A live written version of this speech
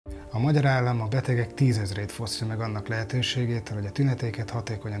magyar állam a betegek 10 000-ét fosztja meg annak lehetőségét, hogy a tüneteiket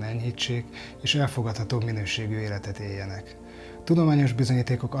hatékonyan enyhítsék és elfogadhatóbb minőségű életet éljenek. Tudományos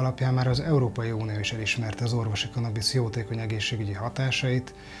bizonyítékok alapján már az Európai Unió is elismerte az orvosi kannabisz jótékony egészségügyi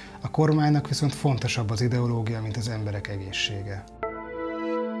hatásait, a kormánynak viszont fontosabb az ideológia, mint az emberek egészsége.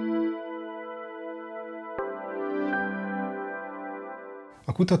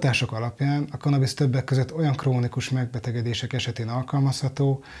 A kutatások alapján a kannabisz többek között olyan krónikus megbetegedések esetén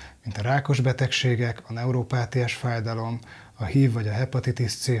alkalmazható, mint a rákos betegségek, a neuropátiás fájdalom, a HIV vagy a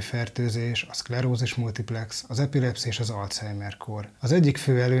hepatitis C fertőzés, a szklerózis multiplex, az epilepszia és az Alzheimer-kór. Az egyik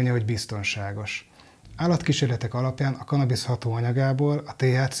fő előnye, hogy biztonságos. Állatkísérletek alapján a kannabisz hatóanyagából, a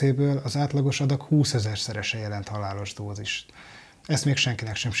THC-ből az átlagos adag 20 000-szerese jelent halálos dózist. Ezt még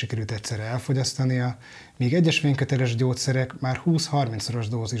senkinek sem sikerült egyszerre elfogyasztania, míg egyes vényköteles gyógyszerek már 20-30-szoros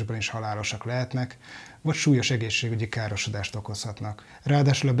dózisban is halálosak lehetnek, vagy súlyos egészségügyi károsodást okozhatnak.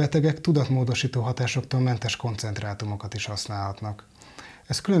 Ráadásul a betegek tudatmódosító hatásoktól mentes koncentrátumokat is használhatnak.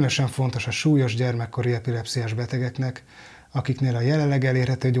 Ez különösen fontos a súlyos gyermekkori epilepsziás betegeknek, akiknél a jelenleg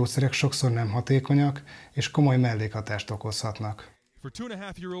elérhető gyógyszerek sokszor nem hatékonyak és komoly mellékhatást okozhatnak. For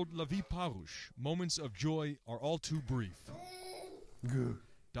 2.5-year-old Lavi Parouche, moments of joy are all too brief. Good.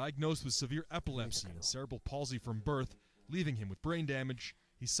 Diagnosed with severe epilepsy and cerebral palsy from birth, leaving him with brain damage,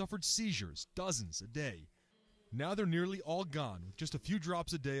 he suffered seizures, dozens a day. Now they're nearly all gone, with just a few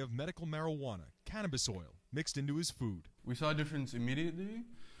drops a day of medical marijuana, kannabisz oil, mixed into his food. We saw a difference immediately,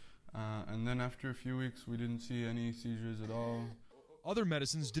 and then after a few weeks we didn't see any seizures at all. Other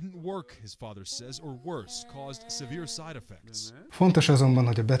medicines didn't work, his father says, or worse, caused severe side effects. Fontos azonban,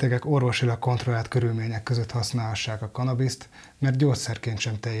 hogy a betegek orvosilag kontrollált körülmények között használhassák a kannabiszt, mert gyógyszerként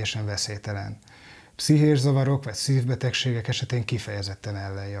sem teljesen veszélytelen. Pszichés zavarok vagy szívbetegségek esetén kifejezetten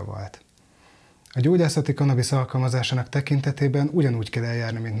ellenjavalt. A gyógyászati kannabisz alkalmazásának tekintetében ugyanúgy kell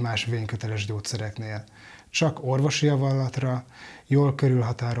eljárni, mint más vényköteles gyógyszereknél. Csak orvosi javallatra, jól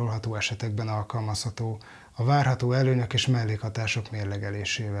körülhatárolható esetekben alkalmazható, a várható előnyök és mellékhatások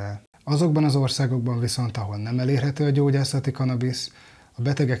mérlegelésével. Azokban az országokban viszont, ahol nem elérhető a gyógyászati kannabisz, a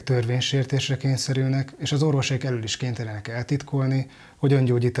betegek törvénysértésre kényszerülnek, és az orvosok elől is kénytelenek eltitkolni, hogyan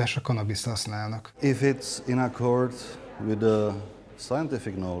gyógyításra kannabiszt használnak. If it's in accord with the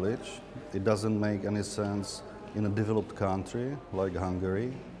scientific knowledge, it doesn't make any sense in a developed country like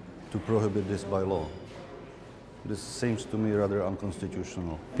Hungary to prohibit this by law. This seems to me rather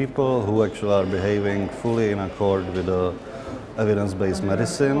unconstitutional. People who actually are behaving fully in accord with the evidence-based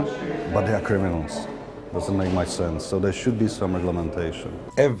medicine, but they are criminals. Doesn't make much sense. So there should be some reglementation.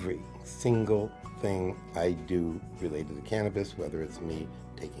 Every single thing I do related to cannabis, whether it's me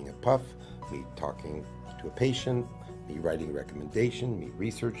taking a puff, me talking to a patient, me writing a recommendation, me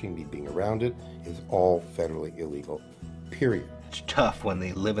researching, me being around it, is all federally illegal, period. It's tough when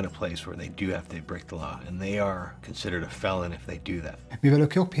they live in a place where they do have to break the law, and they are considered a felon if they do that. Mivel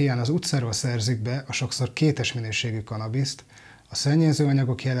ők jobb híján az utcáról szerzik be a sokszor kétes minőségű kannabiszt, a szennyező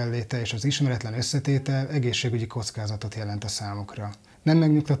anyagok jelenléte és az ismeretlen összetétel egészségügyi kockázatot jelent a számukra. Nem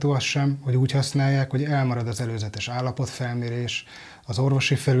megnyugtató az sem, hogy úgy használják, hogy elmarad az előzetes állapotfelmérés, az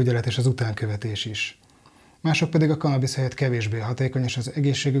orvosi felügyelet és az utánkövetés is. Mások pedig a kannabisz helyett kevésbé hatékony és az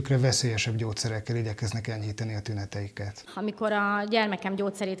egészségükre veszélyesebb gyógyszerekkel igyekeznek enyhíteni a tüneteiket. Amikor a gyermekem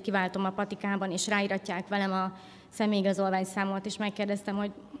gyógyszerét kiváltom a patikában, és ráíratják velem a személyigazolványszámot, és megkérdeztem,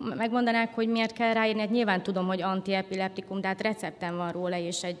 hogy megmondanák, hogy miért kell ráírni. Hát nyilván tudom, hogy antiepileptikum, de hát receptem van róla,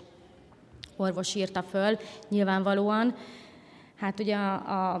 és egy orvos írta föl, nyilvánvalóan. Hát ugye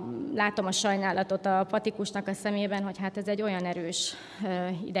látom a sajnálatot a patikusnak a szemében, hogy hát ez egy olyan erős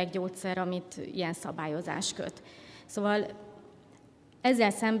ideggyógyszer, amit ilyen szabályozás köt. Szóval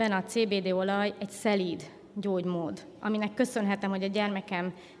ezzel szemben a CBD olaj egy szelíd gyógymód, aminek köszönhetem, hogy a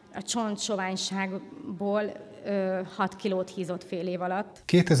gyermekem a csontsoványságból 6 kilót hízott fél év alatt.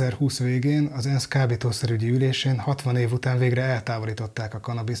 2020 végén az ENSZ kábítószerügyi ülésén 60 év után végre eltávolították a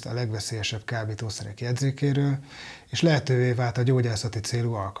kannabiszt a legveszélyesebb kábítószerek jegyzékéről, és lehetővé vált a gyógyászati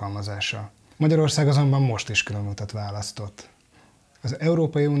célú alkalmazása. Magyarország azonban most is külön utat választott. Az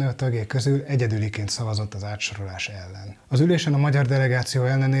Európai Unió tagjai közül egyedüliként szavazott az átsorolás ellen. Az ülésen a magyar delegáció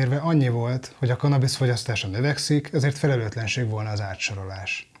ellenérve annyi volt, hogy a kannabisz fogyasztása növekszik, ezért felelőtlenség volna az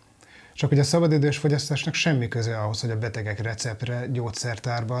átsorolás. Csak hogy a szabadidős fogyasztásnak semmi köze ahhoz, hogy a betegek receptre,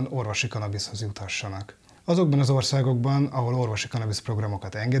 gyógyszertárban orvosi kannabiszhoz juthassanak. Azokban az országokban, ahol orvosi kannabisz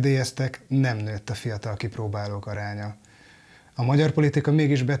programokat engedélyeztek, nem nőtt a fiatal kipróbálók aránya. A magyar politika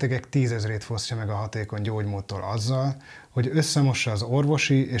mégis betegek 10 000-ét fosztja meg a hatékony gyógymódtól azzal, hogy összemossa az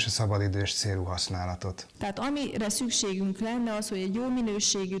orvosi és a szabadidős célú használatot. Tehát amire szükségünk lenne az, hogy egy jó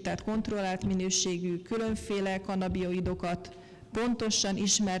minőségű, tehát kontrollált minőségű különféle kannabinoidokat pontosan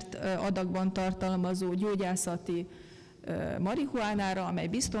ismert adagban tartalmazó gyógyászati marihuánára, amely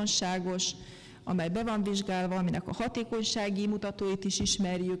biztonságos, amely be van vizsgálva, aminek a hatékonysági mutatóit is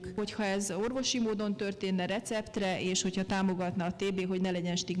ismerjük. Hogyha ez orvosi módon történne receptre, és hogyha támogatna a TB, hogy ne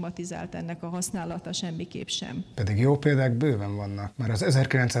legyen stigmatizált ennek a használata semmiképp sem. Pedig jó példák bőven vannak. Már az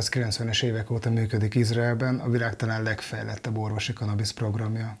 1990-es évek óta működik Izraelben a világ talán legfejlettebb orvosi kannabisz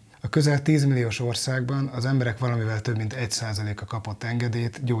programja. A közel 10 milliós országban az emberek valamivel több mint 1%-a kapott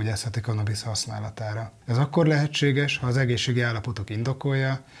engedélyt gyógyászati kannabisz használatára. Ez akkor lehetséges, ha az egészségi állapotok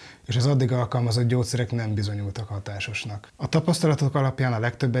indokolja, és az addig alkalmazott gyógyszerek nem bizonyultak hatásosnak. A tapasztalatok alapján a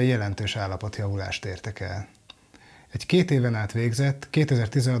legtöbben jelentős állapotjavulást értek el. Egy 2 éven át végzett,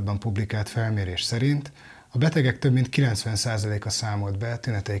 2016-ban publikált felmérés szerint a betegek több mint 90%-a számolt be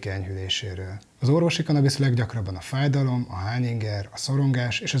tüneteik enyhüléséről. Az orvosi kannabisz leggyakrabban a fájdalom, a hányinger, a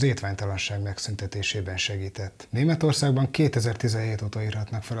szorongás és az étványtalanság megszüntetésében segített. Németországban 2017 óta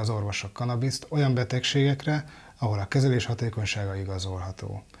írhatnak fel az orvosok kannabiszt olyan betegségekre, ahol a kezelés hatékonysága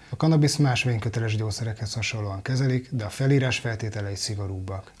igazolható. A kannabisz más vényköteles gyógyszerekhez hasonlóan kezelik, de a felírás feltételei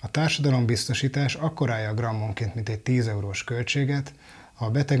szigorúbbak. A társadalombiztosítás akkor állja a grammonként mintegy 10 eurós költséget, ha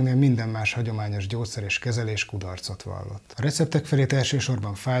a betegnél minden más hagyományos gyógyszer és kezelés kudarcot vallott. A receptek felét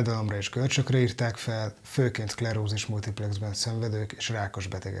elsősorban fájdalomra és görcsökre írták fel, főként szklerózis multiplexben szenvedők és rákos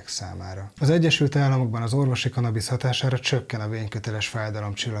betegek számára. Az Egyesült Államokban az orvosi kannabisz hatására csökken a vényköteles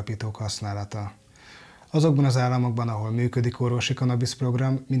fájdalomcsillapítók használata. Azokban az államokban, ahol működik orvosi kannabisz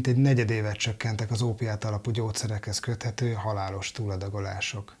program, mintegy negyedévet csökkentek az ópiát alapú gyógyszerekhez köthető halálos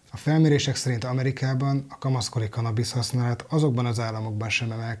túladagolások. A felmérések szerint Amerikában a kamaszkori kannabisz használat azokban az államokban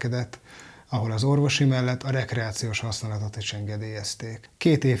sem emelkedett, ahol az orvosi mellett a rekreációs használatot is engedélyezték.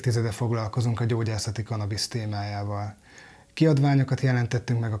 2 évtizede foglalkozunk a gyógyászati kannabisz témájával. Kiadványokat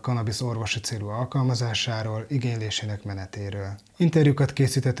jelentettünk meg a kannabisz orvosi célú alkalmazásáról, igénylésének menetéről. Interjúkat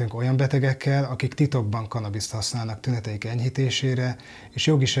készítettünk olyan betegekkel, akik titokban kannabiszt használnak tüneteik enyhítésére, és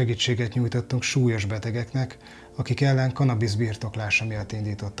jogi segítséget nyújtottunk súlyos betegeknek, akik ellen kannabisz birtoklása miatt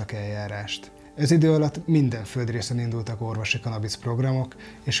indítottak eljárást. Ez idő alatt minden földrészen indultak orvosi kannabisz programok,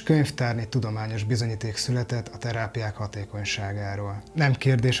 és könyvtárnyi tudományos bizonyíték született a terápiák hatékonyságáról. Nem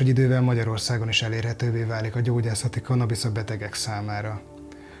kérdés, hogy idővel Magyarországon is elérhetővé válik a gyógyászati kannabisz a betegek számára.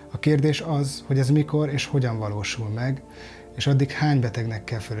 A kérdés az, hogy ez mikor és hogyan valósul meg, és addig hány betegnek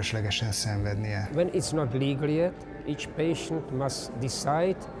kell fölöslegesen szenvednie. When it's not legal yet, each patient must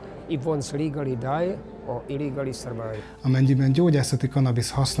decide if wants legally die or illegally survive. Amennyiben gyógyászati kannabisz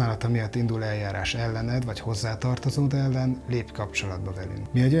használata miatt indul eljárás ellened vagy hozzátartozód ellen, lépj kapcsolatba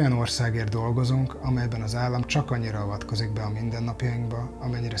velünk. Mi egy olyan országért dolgozunk, amelyben az állam csak annyira avatkozik be a mindennapjainkba,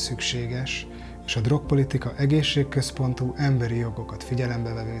 amennyire szükséges, és a drogpolitika egészségközpontú, emberi jogokat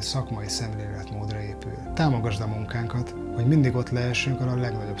figyelembe vevő szakmai szemléletmódra épül. Támogasd a munkánkat, hogy mindig ott lehessünk, ahol a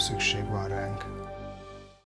legnagyobb szükség van ránk.